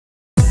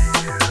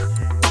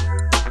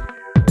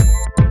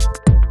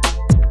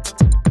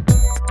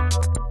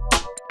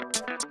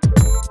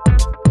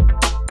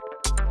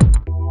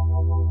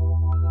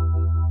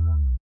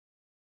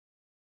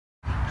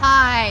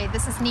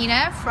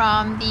Nina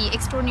from the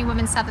Xtraordinary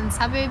Women Southern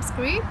Suburbs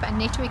group, a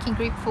networking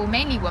group for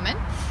mainly women,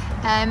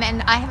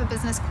 and I have a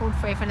business called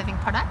Forever Living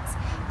Products.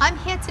 I'm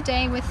here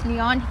today with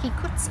Leán Hickey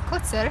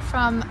Coetzer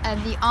from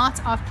the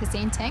art of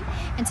presenting,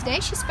 and today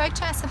she spoke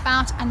to us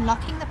about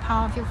unlocking the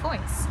power of your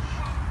voice.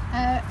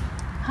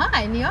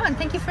 Hi Leán,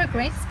 thank you for a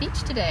great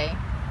speech today.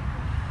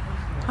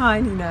 Hi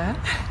Nina.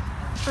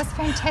 It was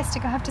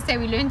fantastic. I have to say,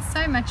 we learned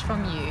so much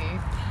from you.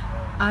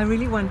 I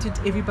really wanted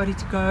everybody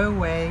to go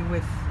away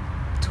with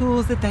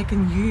tools that they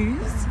can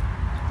use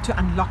to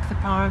unlock the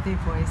power of their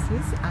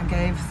voices. I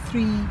gave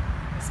 3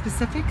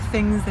 specific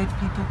things that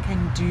people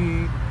can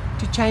do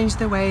to change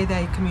the way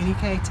they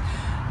communicate.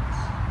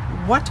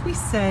 What we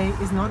say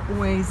is not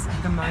always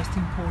the most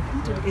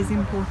important. It is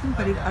important,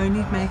 but it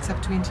only makes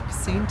up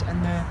 20%,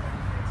 and the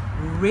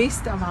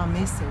rest of our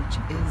message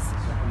is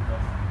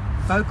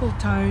vocal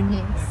tone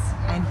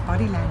and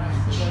body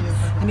language.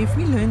 And if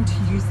we learn to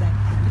use that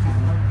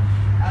properly,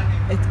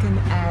 it can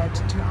add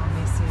to our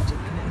message, it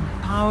can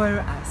empower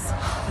us.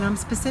 And I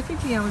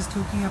was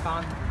talking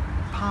about the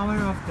power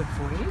of the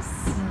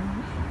voice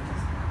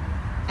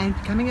and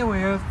becoming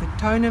aware of the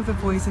tone of the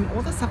voice and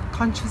all the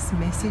subconscious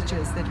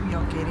messages that we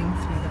are getting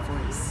through the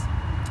voice.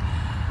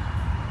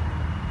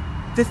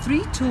 The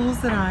 3 tools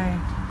that I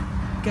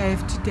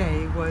gave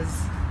today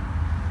was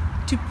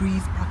to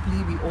breathe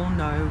properly. We all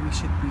know we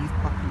should breathe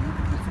properly,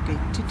 but we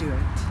forget to do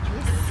it.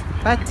 Yes.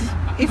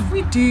 But if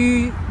we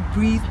do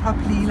breathe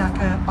properly like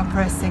an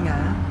opera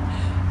singer,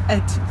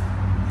 it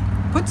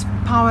puts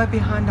power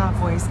behind our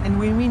voice, and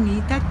when we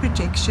need that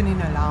projection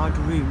in a loud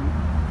room,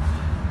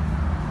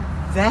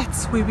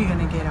 that's where we're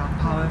going to get our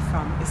power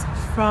from, is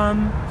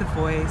from the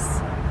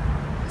voice.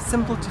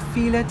 Simple to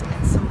feel it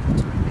and simple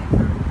to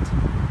remember it.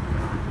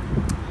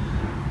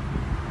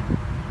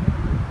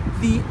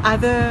 The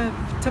other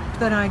tip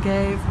that I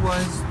gave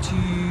was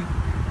to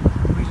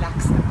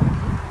relax the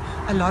body.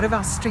 A lot of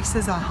our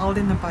stresses are held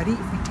in the body.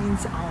 If we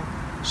tense our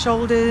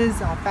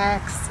shoulders, our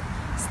backs,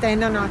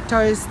 stand on our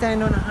toes,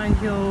 stand on our high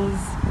heels,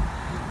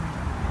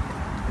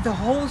 the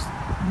whole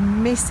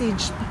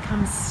message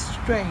becomes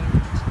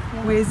strained.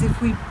 Whereas if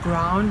we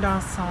ground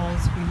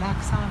ourselves,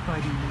 relax our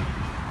body,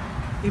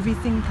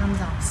 everything comes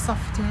out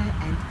softer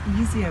and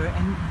easier,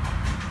 and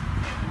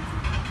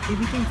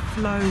everything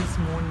flows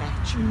more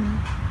naturally.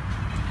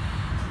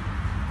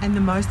 And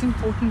the most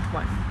important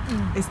one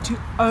is to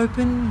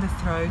open the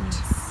throat.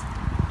 Yes.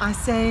 I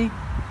say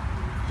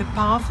the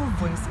powerful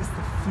voice is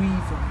the free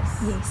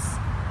voice. Yes.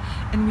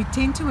 And we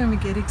tend to, when we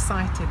get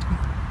excited, we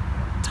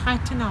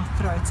tighten our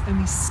throats and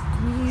we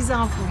squeeze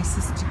our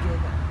voices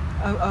together,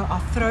 our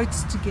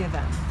throats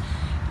together.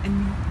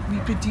 And we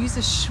produce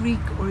a shriek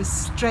or a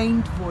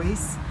strained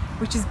voice,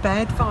 which is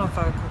bad for our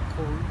vocal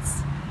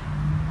cords.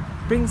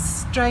 Brings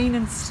strain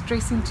and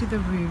stress into the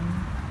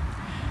room.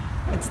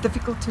 It's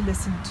difficult to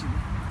listen to.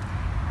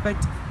 But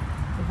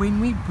when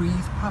we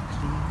breathe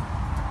properly,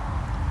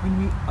 when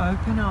we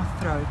open our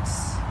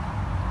throats,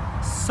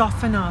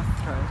 soften our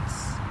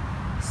throats,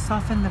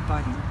 soften the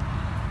body,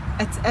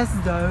 it's as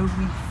though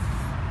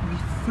we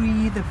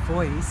free the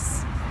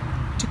voice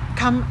to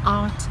come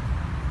out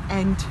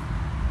and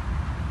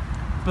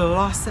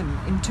blossom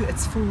into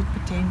its full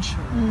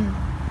potential.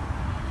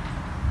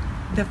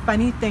 The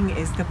funny thing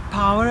is, the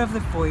power of the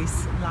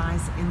voice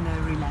lies in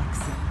the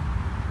relaxing.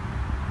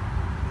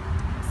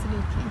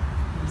 Absolutely.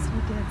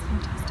 Absolutely, that's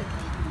fantastic.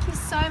 Thank you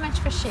so much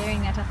for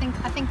sharing that. I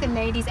think the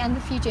ladies and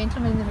the few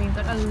gentlemen in the room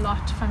got a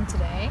lot from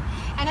today.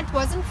 And it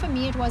wasn't, for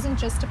me, it wasn't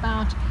just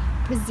about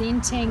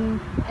presenting,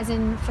 as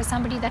in for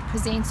somebody that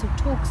presents or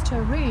talks to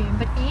a room,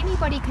 but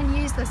anybody can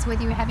use this,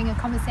 whether you're having a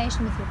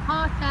conversation with your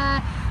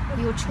partner or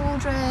your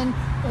children,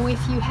 or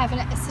if you have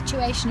a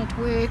situation at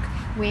work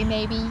where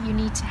maybe you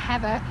need to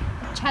have a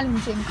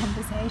challenging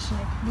conversation.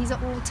 These are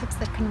all tips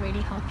that can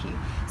really help you.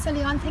 So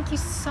Leán, thank you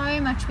so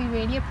much. We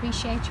really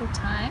appreciate your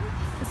time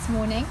this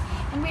morning,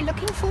 and we're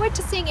looking forward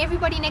to seeing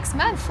everybody next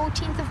month.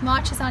 14th of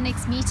March is our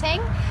next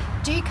meeting.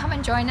 Do come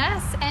and join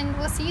us, and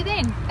we'll see you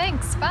then.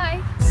 Thanks.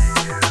 Bye.